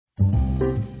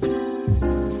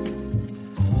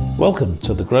Welcome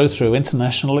to the Grow Through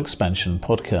International Expansion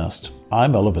podcast.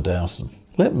 I'm Oliver Dowson.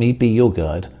 Let me be your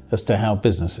guide as to how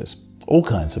businesses, all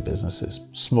kinds of businesses,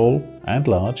 small and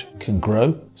large, can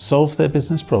grow, solve their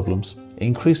business problems,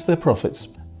 increase their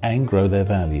profits, and grow their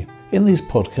value. In these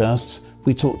podcasts,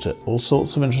 we talk to all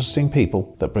sorts of interesting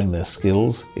people that bring their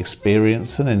skills,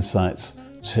 experience, and insights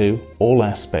to all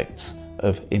aspects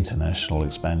of international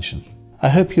expansion. I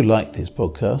hope you like these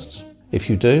podcasts.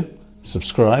 If you do,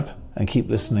 subscribe and keep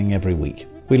listening every week.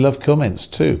 We love comments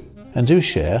too, and do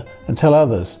share and tell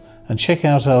others, and check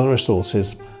out our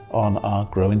resources on our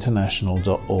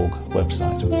growinternational.org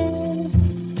website.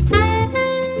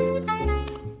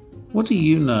 What do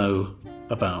you know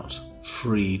about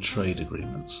free trade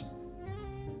agreements?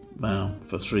 Now,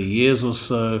 for 3 years or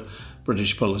so,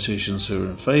 British politicians who are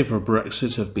in favour of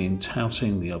Brexit have been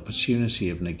touting the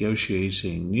opportunity of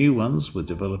negotiating new ones with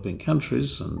developing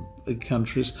countries and big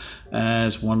countries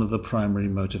as one of the primary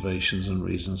motivations and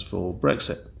reasons for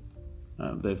Brexit.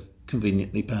 They've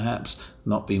conveniently perhaps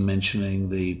not been mentioning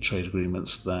the trade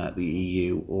agreements that the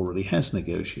EU already has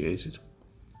negotiated.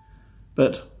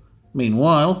 But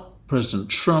meanwhile, President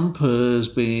Trump has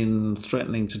been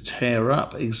threatening to tear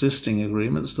up existing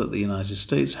agreements that the United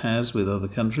States has with other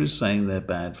countries, saying they're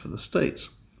bad for the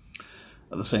states.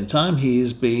 At the same time,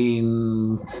 he's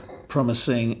been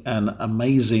promising an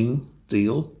amazing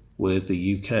deal with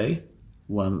the UK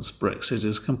once Brexit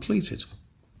is completed.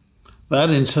 That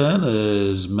in turn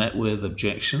has met with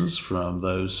objections from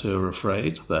those who are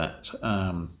afraid that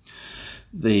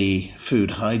the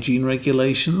food hygiene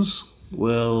regulations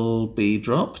will be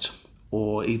dropped,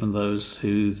 or even those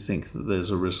who think that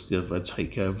there's a risk of a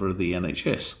takeover of the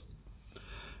NHS.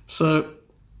 So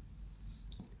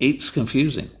it's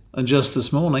confusing. And just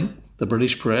this morning, the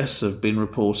British press have been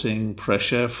reporting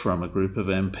pressure from a group of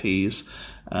MPs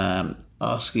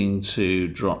asking to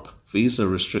drop visa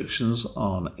restrictions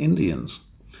on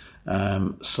Indians.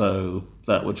 So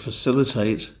that would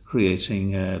facilitate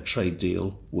creating a trade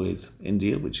deal with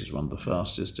India, which is one of the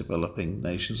fastest developing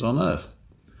nations on earth.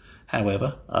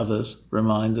 However, others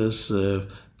remind us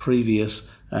of previous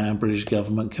British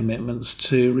government commitments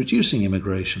to reducing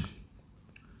immigration.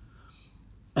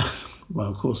 Well,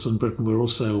 of course, in Britain we're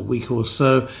also a week or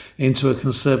so into a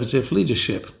Conservative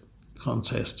leadership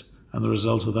contest, and the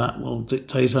result of that will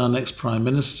dictate our next Prime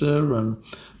Minister and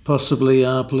possibly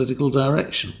our political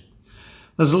direction.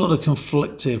 There's a lot of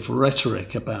conflicting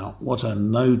rhetoric about what a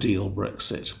no-deal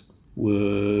Brexit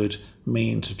would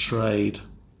mean to trade,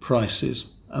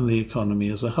 prices, and the economy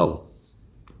as a whole.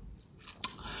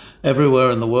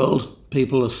 Everywhere in the world,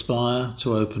 people aspire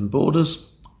to open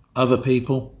borders. Other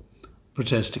people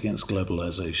protest against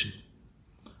globalization.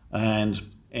 And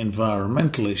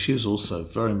environmental issues, also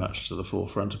very much to the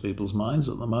forefront of people's minds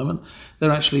at the moment,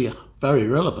 they're actually very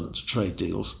relevant to trade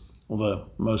deals, although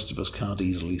most of us can't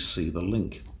easily see the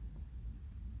link.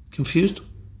 Confused?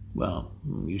 Well,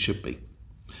 you should be.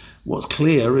 What's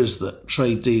clear is that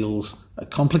trade deals are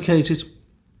complicated,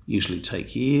 usually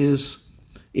take years,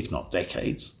 if not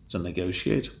decades, to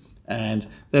negotiate, and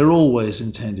they're always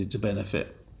intended to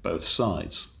benefit both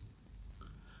sides.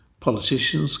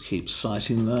 Politicians keep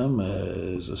citing them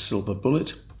as a silver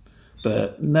bullet,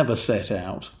 but never set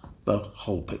out the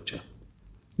whole picture.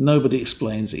 Nobody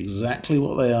explains exactly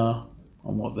what they are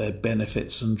and what their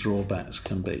benefits and drawbacks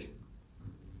can be.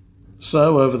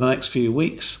 So over the next few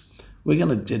weeks, we're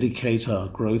going to dedicate our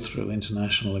Grow Through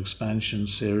International Expansion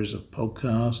series of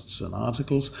podcasts and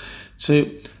articles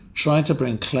to try to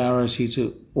bring clarity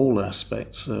to all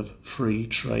aspects of free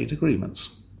trade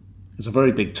agreements. It's a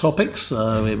very big topic,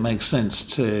 so it makes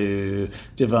sense to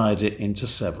divide it into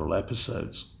several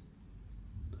episodes.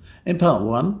 In part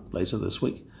 1, later this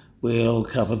week, we'll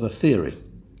cover the theory,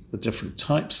 the different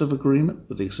types of agreement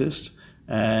that exist,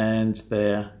 and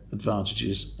their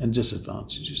advantages and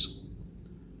disadvantages.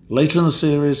 Later in the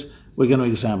series, we're going to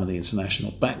examine the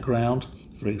international background,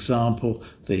 for example,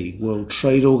 the World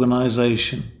Trade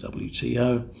Organization,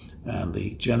 WTO, and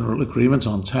the General Agreement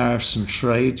on Tariffs and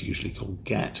Trade, usually called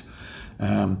GATT,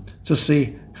 to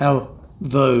see how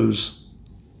those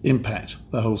impact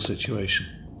the whole situation.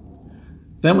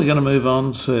 Then we're going to move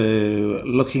on to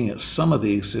looking at some of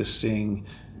the existing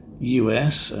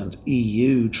US and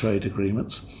EU trade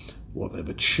agreements, what they've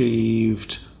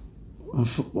achieved,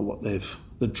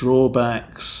 the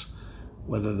drawbacks,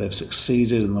 whether they've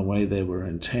succeeded in the way they were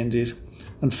intended.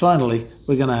 And finally,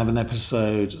 we're going to have an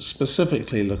episode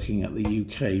specifically looking at the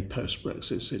UK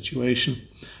post-Brexit situation,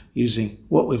 using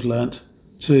what we've learnt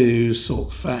to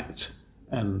sort fact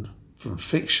and from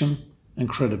fiction and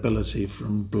credibility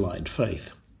from blind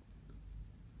faith.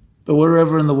 But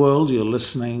wherever in the world you're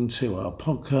listening to our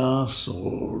podcasts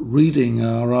or reading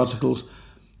our articles,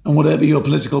 and whatever your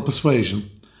political persuasion,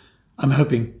 I'm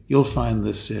hoping you'll find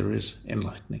this series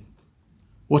enlightening.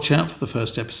 Watch out for the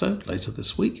first episode later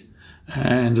this week,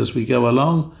 and as we go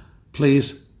along,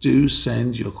 please do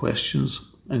send your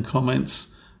questions and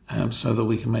comments so that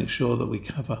we can make sure that we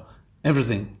cover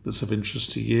everything that's of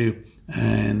interest to you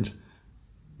and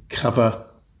cover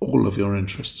all of your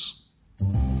interests.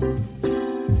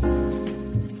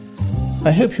 I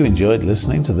hope you enjoyed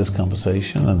listening to this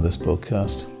conversation and this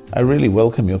podcast. I really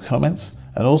welcome your comments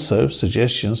and also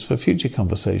suggestions for future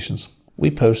conversations. We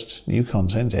post new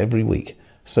content every week,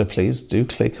 so please do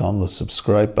click on the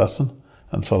subscribe button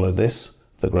and follow this,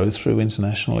 the Grow Through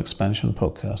International Expansion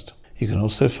podcast. You can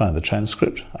also find the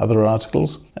transcript, other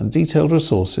articles, and detailed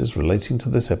resources relating to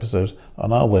this episode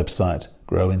on our website,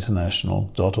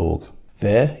 growinternational.org.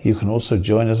 There, you can also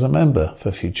join as a member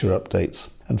for future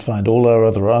updates and find all our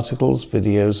other articles,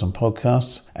 videos, and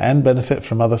podcasts, and benefit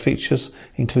from other features,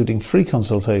 including free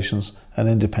consultations and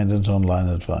independent online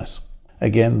advice.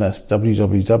 Again, that's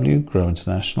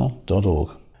www.growinternational.org.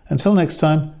 Until next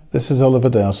time, this is Oliver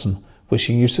Dowson,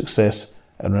 wishing you success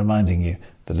and reminding you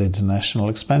that international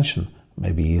expansion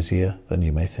may be easier than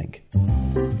you may think.